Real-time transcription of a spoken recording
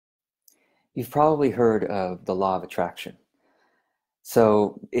You've probably heard of the law of attraction.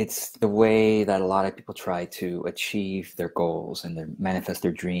 So it's the way that a lot of people try to achieve their goals and manifest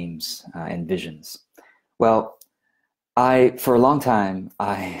their dreams and visions. Well, for a long time,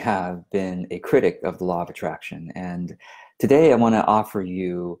 I have been a critic of the law of attraction. And today I want to offer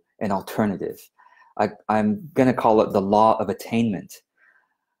you an alternative. I'm going to call it the law of attainment.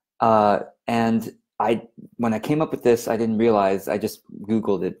 And when I came up with this, I didn't realize, I just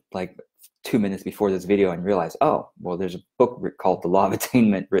Googled it like 2 minutes before this video and realized, oh, well, there's a book called The Law of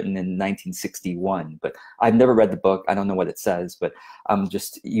Attainment written in 1961, but I've never read the book. I don't know what it says, but I'm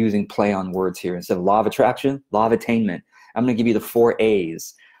just using play on words here. Instead of law of attraction, law of attainment. I'm going to give you the 4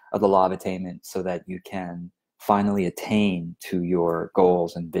 A's of the law of attainment so that you can finally attain to your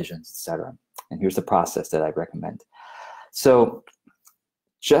goals and visions, etc. And here's the process that I recommend. So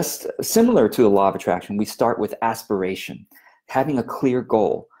just similar to the law of attraction, we start with aspiration, having a clear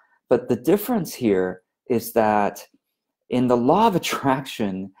goal. But the difference here is that in the law of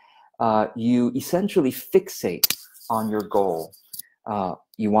attraction, you essentially fixate on your goal.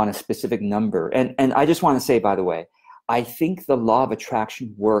 You want a specific number. And I just want to say, by the way, I think the law of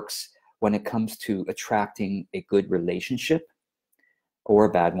attraction works when it comes to attracting a good relationship or a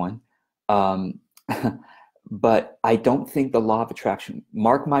bad one. But I don't think the law of attraction,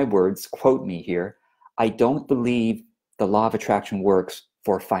 mark my words, quote me here, I don't believe the law of attraction works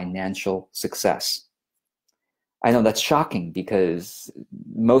for financial success. I know that's shocking because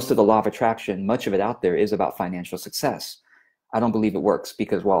most of the law of attraction, much of it out there is about financial success. I don't believe it works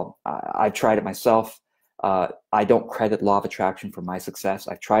because, well, I've tried it myself. I don't credit law of attraction for my success.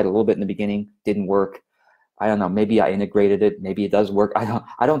 I've tried a little bit in the beginning, didn't work. I don't know, maybe I integrated it, maybe it does work.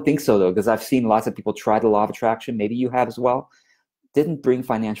 I don't think so though, because I've seen lots of people try the law of attraction, maybe you have as well, didn't bring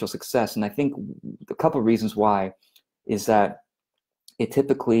financial success. And I think a couple of reasons why is that it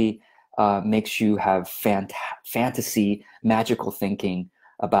typically makes you have fantasy, magical thinking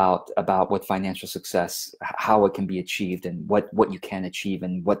about what financial success, how it can be achieved and what you can achieve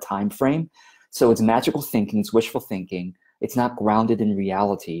and what time frame. So it's magical thinking, it's wishful thinking, it's not grounded in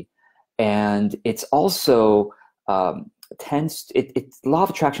reality. And it's also law of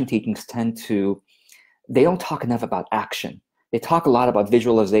attraction teachings tend to, they don't talk enough about action. They talk a lot about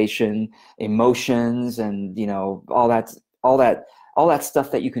visualization, emotions, and all that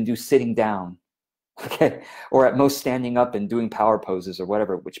stuff that you can do sitting down, okay, or at most standing up and doing power poses or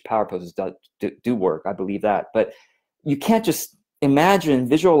whatever, which power poses do work. I believe that, but you can't just imagine,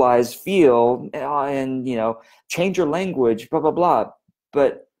 visualize, feel, and change your language, blah blah blah.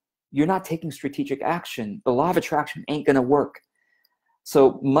 But you're not taking strategic action. The law of attraction ain't gonna work.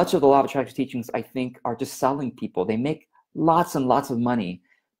 So much of the law of attraction teachings, I think, are just selling people. They make lots and lots of money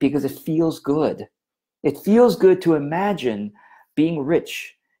because it feels good. It feels good to imagine being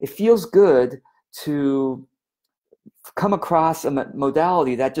rich. It feels good to come across a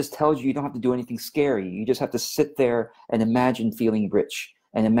modality that just tells you don't have to do anything scary. You just have to sit there and imagine feeling rich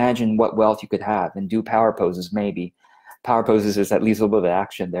and imagine what wealth you could have and do power poses maybe. Power poses is at least a little bit of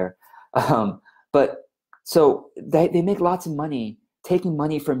action there. But so they make lots of money taking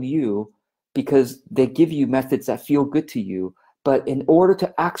money from you because they give you methods that feel good to you. But in order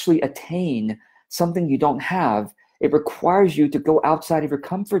to actually attain something you don't have, it requires you to go outside of your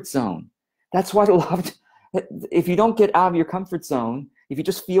comfort zone. That's why if you don't get out of your comfort zone, if you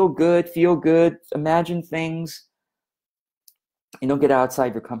just feel good, imagine things, you don't get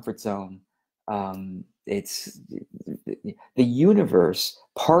outside your comfort zone. It's the universe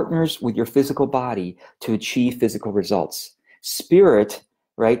partners with your physical body to achieve physical results. Spirit,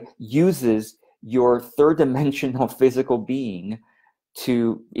 right, uses your third dimensional physical being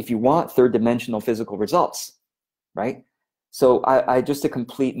to, if you want third dimensional physical results, right? So I just to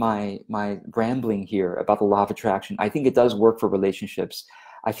complete my rambling here about the law of attraction, I think it does work for relationships.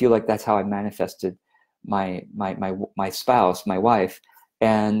 I feel like that's how I manifested my spouse, my wife,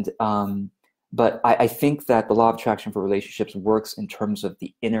 and but I think that the law of attraction for relationships works in terms of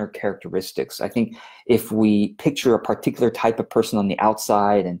the inner characteristics. I think if we picture a particular type of person on the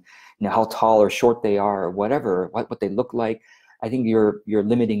outside and how tall or short they are or whatever, what they look like, I think you're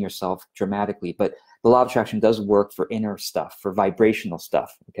limiting yourself dramatically. But the law of attraction does work for inner stuff, for vibrational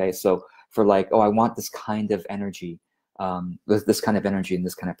stuff. Okay, so for like, oh, I want this kind of energy, this kind of energy in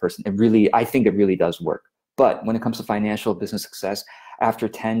this kind of person. I think it really does work. But when it comes to financial business success, after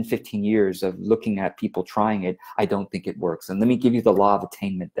 10, 15 years of looking at people trying it, I don't think it works. And let me give you the law of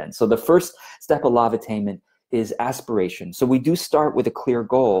attainment then. So the first step of law of attainment is aspiration. So we do start with a clear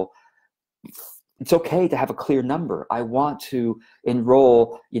goal. It's okay to have a clear number. I want to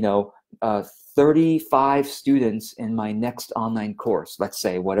enroll, 35 students in my next online course, let's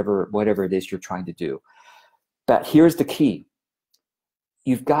say, whatever it is you're trying to do. But here's the key.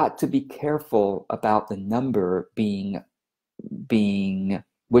 You've got to be careful about the number being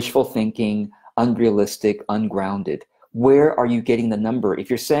wishful thinking, unrealistic, ungrounded. Where are you getting the number? If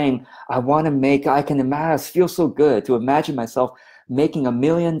you're saying, I can imagine, it feels so good to imagine myself making $1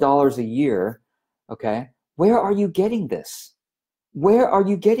 million a year, okay? Where are you getting this? Where are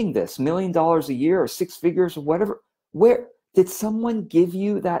you getting this? $1 million a year or 6 figures or whatever? Where did someone give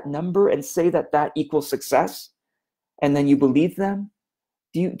you that number and say that that equals success? And then you believe them?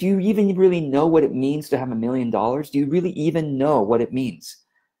 Do you even really know what it means to have $1 million? Do you really even know what it means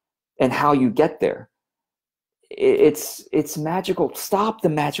and how you get there? It's magical. Stop the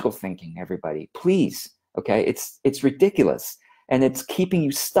magical thinking, everybody, please. Okay, it's ridiculous, and it's keeping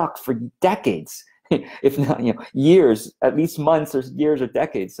you stuck for decades, if not years, at least months or years or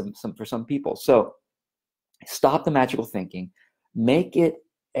decades. For some people. So stop the magical thinking. Make it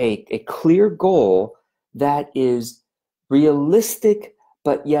a clear goal that is realistic,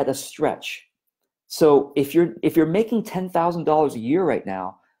 but yet a stretch. So if you're making $10,000 a year right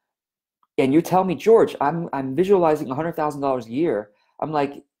now, and you tell me, George, I'm visualizing $100,000 a year, I'm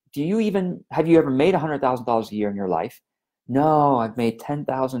like, have you ever made $100,000 a year in your life? No, I've made $10,000,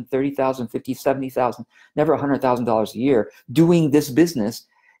 $30,000, $50,000, $70,000, never $100,000 a year doing this business.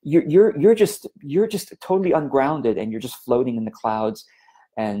 You're just totally ungrounded, and you're just floating in the clouds,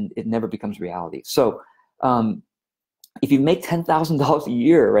 and it never becomes reality. So if you make $10,000 a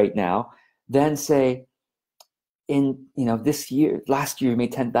year right now, then say, this year, last year you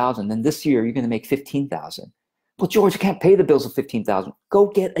made 10,000, then this year you're going to make 15,000. Well, George, I can't pay the bills of 15,000. Go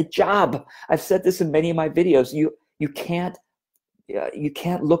get a job. I've said this in many of my videos. You can't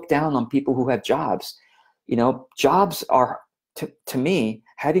look down on people who have jobs. Jobs are, to me,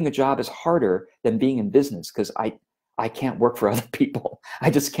 having a job is harder than being in business, because I can't work for other people. I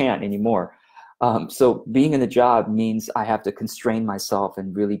just can't anymore. So being in a job means I have to constrain myself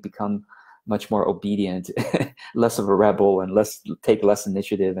and really become much more obedient, less of a rebel, and take less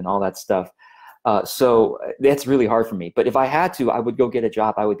initiative and all that stuff. So that's really hard for me. But if I had to, I would go get a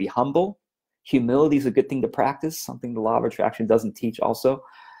job. I would be humble. Humility is a good thing to practice, something the Law of Attraction doesn't teach also.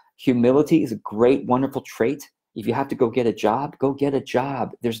 Humility is a great, wonderful trait. If you have to go get a job, go get a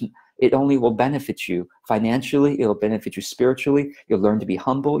job. It only will benefit you financially. It'll benefit you spiritually. You'll learn to be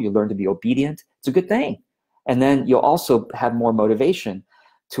humble. You'll learn to be obedient. It's a good thing. And then you'll also have more motivation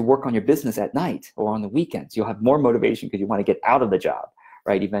to work on your business at night or on the weekends. You'll have more motivation because you want to get out of the job,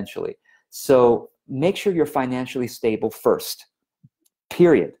 right, eventually. So make sure you're financially stable first,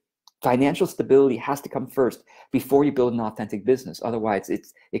 period. Financial stability has to come first before you build an authentic business. Otherwise,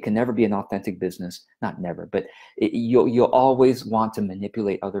 it can never be an authentic business. Not never, but you'll always want to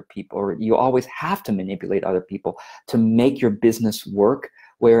manipulate other people, or you always have to manipulate other people to make your business work,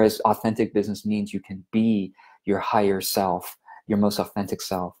 whereas authentic business means you can be your higher self, your most authentic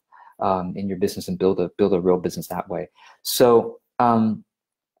self in your business, and build a real business that way. So,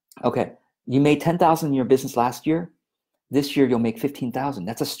 okay, you made 10,000 in your business last year. This year you'll make 15,000.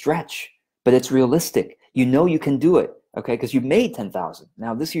 That's a stretch, but it's realistic. You know you can do it, okay? Because you made 10,000.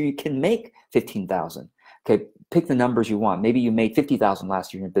 Now this year you can make 15,000. Okay, pick the numbers you want. Maybe you made 50,000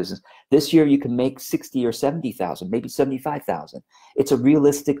 last year in your business. This year you can make 60 or 70,000, maybe 75,000. It's a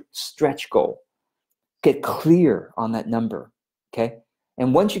realistic stretch goal. Get clear on that number. Okay,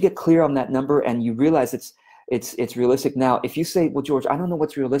 and once you get clear on that number and you realize it's realistic. Now, if you say, well, George, I don't know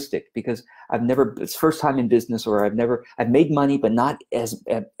what's realistic because it's first time in business, or I've made money but not as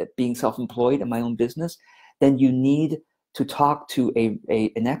being self-employed in my own business, then you need to talk to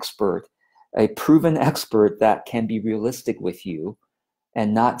an expert, a proven expert that can be realistic with you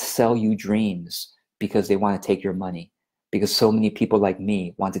and not sell you dreams because they want to take your money. Because so many people like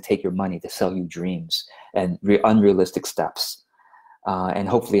me want to take your money to sell you dreams and unrealistic steps. And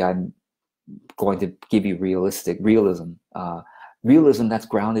hopefully I'm going to give you realism that's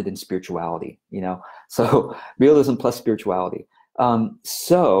grounded in spirituality, so realism plus spirituality.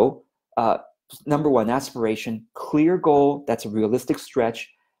 So number one, aspiration, clear goal, that's a realistic stretch.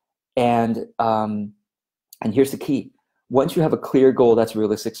 And here's the key. Once you have a clear goal that's a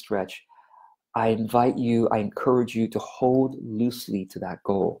realistic stretch, I encourage you to hold loosely to that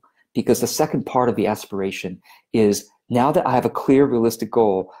goal, because the second part of the aspiration is, now that I have a clear, realistic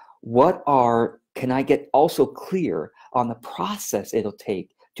goal, can I get also clear on the process it'll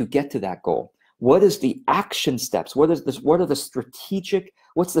take to get to that goal? What is the action steps? What's the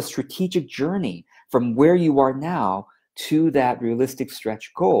strategic journey from where you are now to that realistic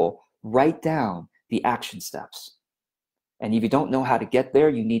stretch goal? Write down the action steps. And if you don't know how to get there,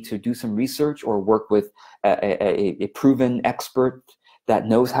 you need to do some research or work with a proven expert that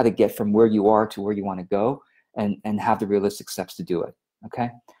knows how to get from where you are to where you want to go, and have the realistic steps to do it, okay?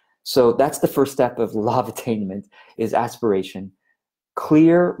 So that's the first step of Law of Attainment, is aspiration.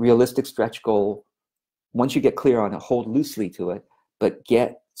 Clear, realistic stretch goal. Once you get clear on it, hold loosely to it, but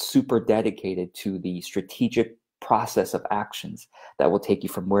get super dedicated to the strategic process of actions that will take you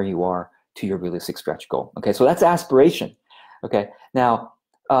from where you are to your realistic stretch goal. Okay, so that's aspiration. Okay, now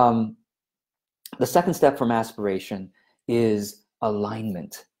the second step from aspiration is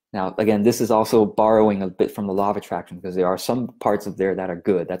alignment. Now, again, this is also borrowing a bit from the Law of Attraction, because there are some parts of there that are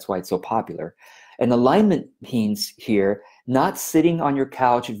good. That's why it's so popular. And alignment means here not sitting on your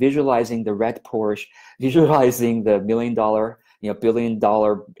couch visualizing the red Porsche, visualizing the $1 million, $1 billion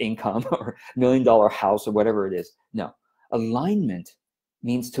income or $1 million house or whatever it is. No, alignment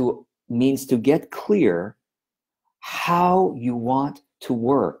means to get clear how you want to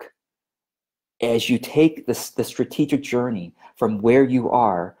work as you take the strategic journey from where you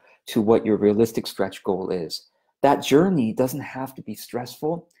are to what your realistic stretch goal is. That journey doesn't have to be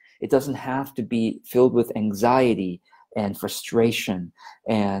stressful. It doesn't have to be filled with anxiety and frustration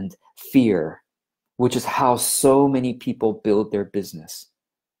and fear, which is how so many people build their business,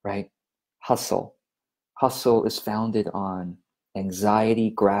 right? Hustle. Hustle is founded on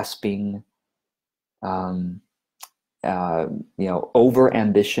anxiety, grasping, over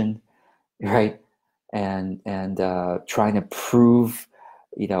ambition, right? And trying to prove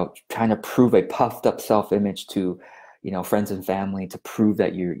a puffed up self-image to, friends and family, to prove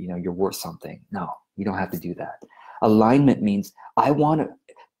that you're worth something. No, you don't have to do that. Alignment means I want to,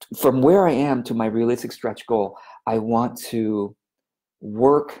 from where I am to my realistic stretch goal, I want to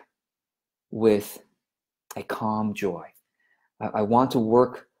work with a calm joy. I want to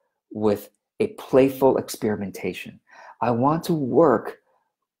work with a playful experimentation. I want to work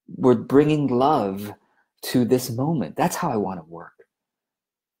with bringing love to this moment. That's how I want to work.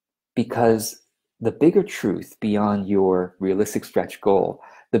 Because the bigger truth beyond your realistic stretch goal,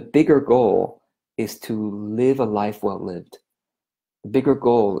 the bigger goal is to live a life well lived. The bigger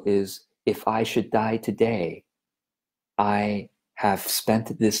goal is, if I should die today, I have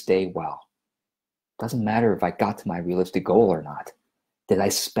spent this day well. Doesn't matter if I got to my realistic goal or not. Did I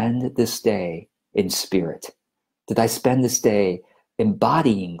spend this day in spirit? Did I spend this day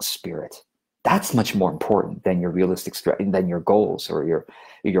embodying spirit? That's much more important than your realistic than your goals or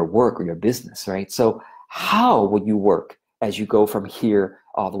your work or your business, right? So how would you work as you go from here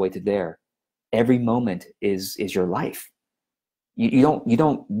all the way to there? Every moment is your life. You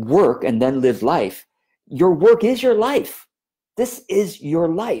don't work and then live life. Your work is your life. This is your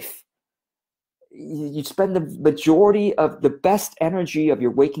life. You spend the majority of the best energy of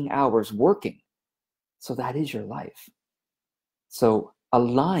your waking hours working. So that is your life. So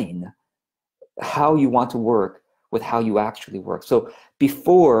align how you want to work with how you actually work. So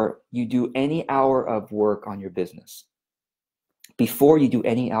before you do any hour of work on your business,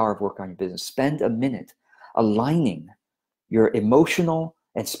 spend a minute aligning your emotional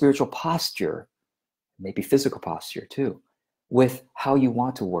and spiritual posture, maybe physical posture too, with how you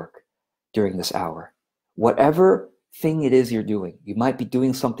want to work during this hour. Whatever thing it is you're doing, you might be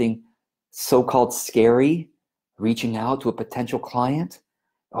doing something so-called scary, reaching out to a potential client,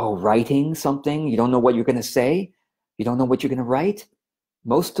 writing something, you don't know what you're going to say, you don't know what you're going to write.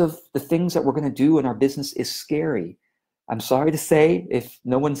 Most of the things that we're going to do in our business is scary. I'm sorry to say, if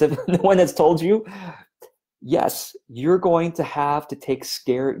no one has told you, yes, you're going to have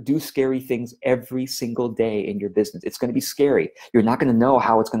to do scary things every single day in your business. It's going to be scary. You're not going to know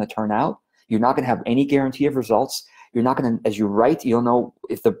how it's going to turn out. You're not going to have any guarantee of results. You're not going to, as you write, you don't know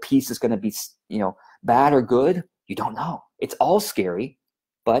if the piece is going to be, bad or good. You don't know. It's all scary.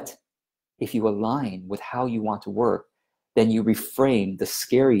 But if you align with how you want to work, then you reframe the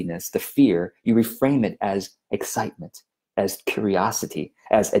scariness, the fear, you reframe it as excitement, as curiosity,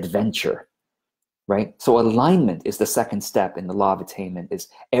 as adventure, right? So alignment is the second step in the Law of Attainment, is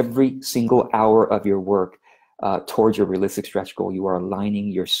every single hour of your work towards your realistic stretch goal, you are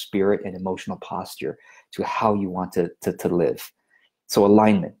aligning your spirit and emotional posture to how you want to live. So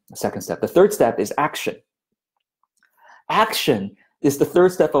alignment, the second step. The third step is action. Action is the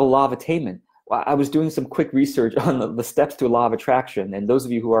third step of the Law of Attainment. I was doing some quick research on the steps to Law of Attraction, and those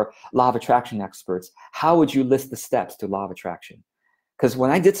of you who are Law of Attraction experts, how would you list the steps to Law of Attraction? Because when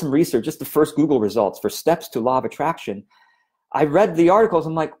I did some research, just the first Google results for steps to Law of Attraction, I read the articles,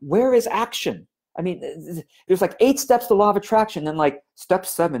 I'm like, where is action? I mean, there's like 8 steps to Law of Attraction, and like step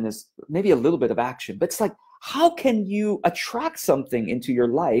 7 is maybe a little bit of action, but it's like, how can you attract something into your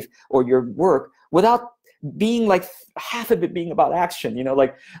life or your work without being like half of it being about action,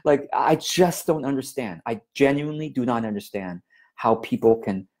 like I just don't understand. I genuinely do not understand how people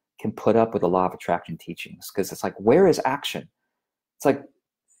can put up with the law of attraction teachings, because it's like, where is action? It's like,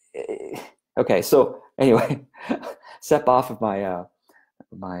 okay, so anyway, step off of my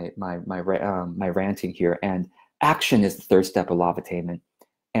my ranting here. And action is the third step of law of attainment.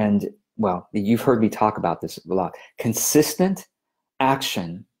 And well, you've heard me talk about this a lot. Consistent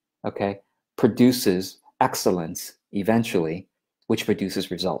action, okay, produces excellence eventually, which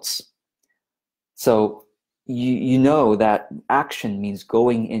produces results. So you know that action means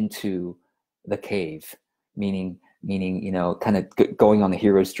going into the cave, meaning kind of going on the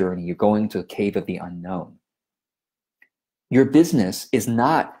hero's journey. You're going to a cave of the unknown. Your business is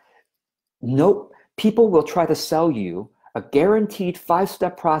not, nope, people will try to sell you a guaranteed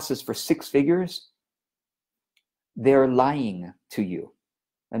 5-step process for 6 figures. They're lying to you.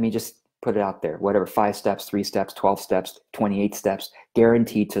 Let me just put it out there. Whatever, 5 steps, 3 steps, 12 steps, 28 steps,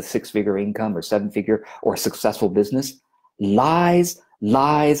 guaranteed to 6-figure income or 7-figure or a successful business. Lies,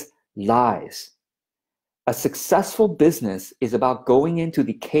 lies, lies. A successful business is about going into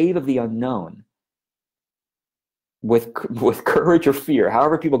the cave of the unknown with courage or fear.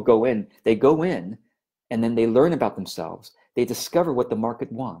 However people go in, they go in and then they learn about themselves. They discover what the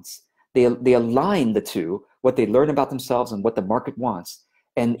market wants. They align the two, what they learn about themselves and what the market wants.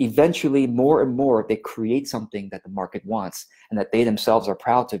 And eventually, more and more, they create something that the market wants and that they themselves are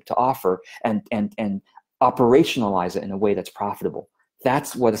proud to offer, and operationalize it in a way that's profitable.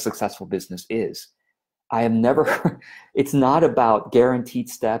 That's what a successful business is. I am never, it's not about guaranteed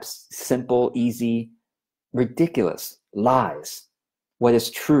steps, simple, easy, ridiculous, lies. What is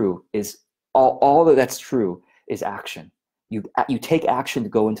true is, all that's true is action. You take action to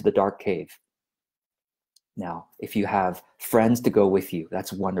go into the dark cave. Now, if you have friends to go with you,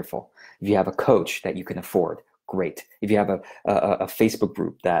 that's wonderful. If you have a coach that you can afford, great. If you have a Facebook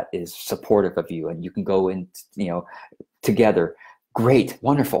group that is supportive of you and you can go in, together, great,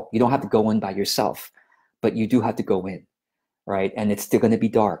 wonderful. You don't have to go in by yourself, but you do have to go in, right? And it's still going to be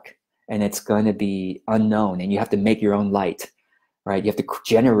dark and it's going to be unknown, and you have to make your own light, right? You have to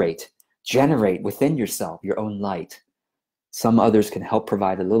generate within yourself your own light. Some others can help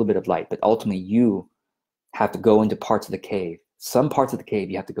provide a little bit of light, but ultimately you have to go into parts of the cave. Some parts of the cave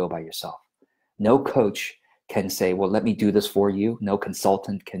you have to go by yourself. No coach can say, well, let me do this for you. No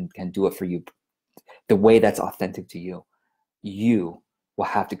consultant can do it for you the way that's authentic to you. You will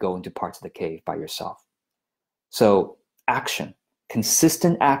have to go into parts of the cave by yourself. So action,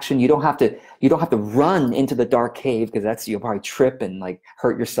 consistent action. You don't have to run into the dark cave, because you'll probably trip and like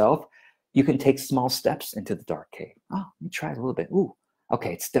hurt yourself. You can take small steps into the dark cave. Oh, let me try it a little bit. Ooh,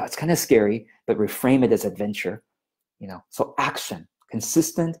 okay, it's kind of scary, but reframe it as adventure. So action,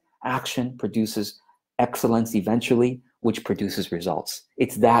 consistent action produces excellence eventually, which produces results.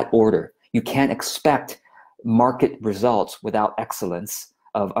 It's that order. You can't expect market results without excellence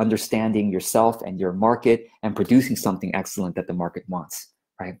of understanding yourself and your market and producing something excellent that the market wants,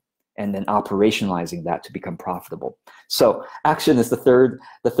 right? And then operationalizing that to become profitable. So action is the third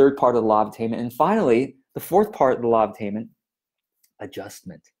part of the law of attainment. And finally, the fourth part of the law of attainment,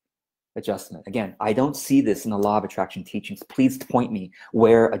 adjustment. Again, I don't see this in the law of attraction teachings. Please point me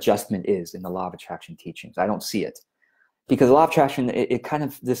where adjustment is in the law of attraction teachings. I don't see it, because the law of attraction, it kind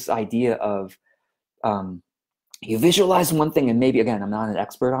of, this idea of you visualize one thing, and maybe, again, I'm not an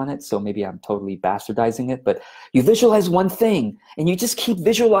expert on it, so maybe I'm totally bastardizing it, but you visualize one thing and you just keep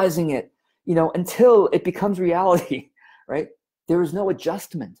visualizing it, until it becomes reality, right? There is no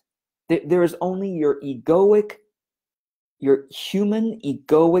adjustment. There is only your human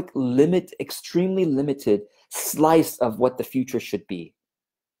egoic extremely limited slice of what the future should be,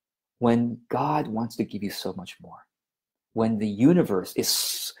 when God wants to give you so much more, when the universe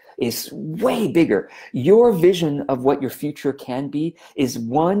is way bigger. Your vision of what your future can be is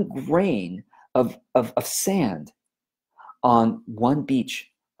one grain of sand on one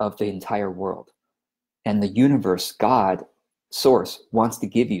beach of the entire world. And the universe, God, source, wants to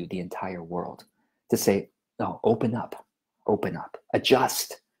give you the entire world, to say, no, open up,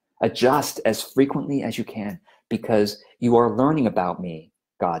 adjust as frequently as you can, because you are learning about me.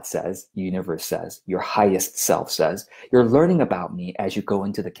 God says, the universe says, your highest self says, you're learning about me as you go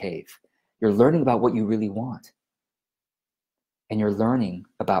into the cave. You're learning about what you really want. And you're learning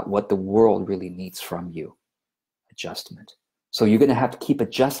about what the world really needs from you. Adjustment. So you're going to have to keep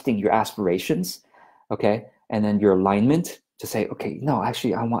adjusting your aspirations, okay? And then your alignment to say, okay, no,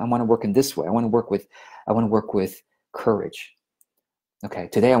 actually, I want to work in this way. I want to work with courage. Okay,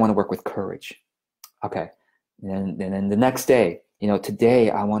 today I want to work with courage. Okay, and then the next day,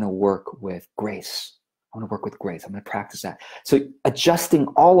 today I want to work with grace. I want to work with grace. I'm going to practice that. So adjusting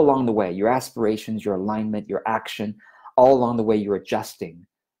all along the way, your aspirations, your alignment, your action, all along the way, you're adjusting,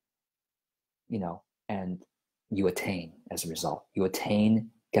 and you attain as a result. You attain,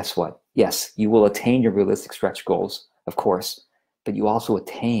 guess what? Yes, you will attain your realistic stretch goals, of course, but you also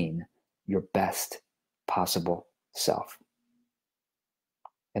attain your best possible self.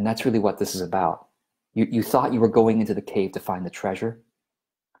 And that's really what this is about. You thought you were going into the cave to find the treasure.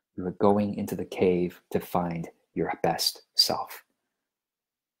 You were going into the cave to find your best self.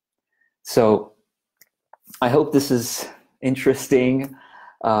 So I hope this is interesting.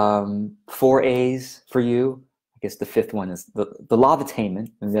 4 A's for you. I guess the 5th one is the Law of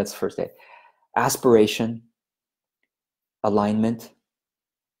Attainment, and that's the first A. Aspiration, alignment,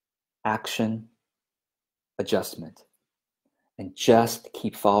 action, adjustment. And just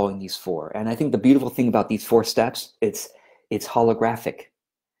keep following these 4. And I think the beautiful thing about these 4 steps, it's holographic,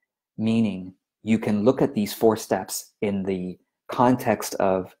 meaning you can look at these 4 steps in the context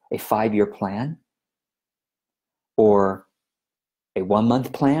of a 5-year plan, or a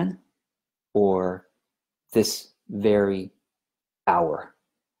 1-month plan, or this very hour.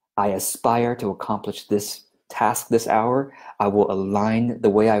 I aspire to accomplish this task this hour. I will align the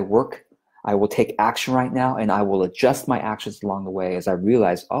way I work. I will take action right now, and I will adjust my actions along the way as I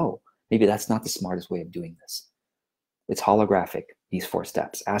realize, oh, maybe that's not the smartest way of doing this. It's holographic, these 4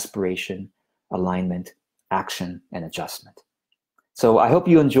 steps: aspiration, alignment, action, and adjustment. So I hope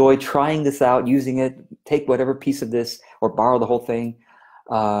you enjoy trying this out, using it. Take whatever piece of this or borrow the whole thing,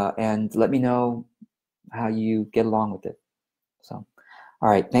 and let me know how you get along with it. So, all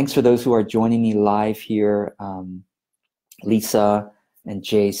right. Thanks for those who are joining me live here. Lisa and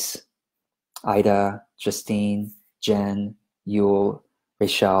Jace, Ida, Justine, Jen, Yule,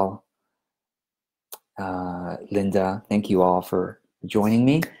 Rachel, Linda. Thank you all for joining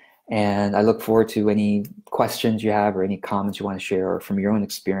me. And I look forward to any questions you have or any comments you want to share, or from your own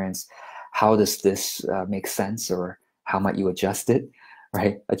experience. How does this make sense, or how might you adjust it?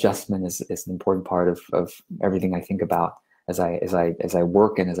 Right? Adjustment is an important part of everything I think about as I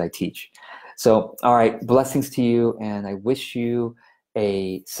work and as I teach. So, all right, blessings to you, and I wish you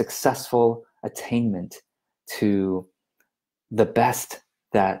a successful attainment to the best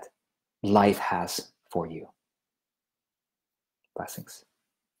that life has for you. Blessings.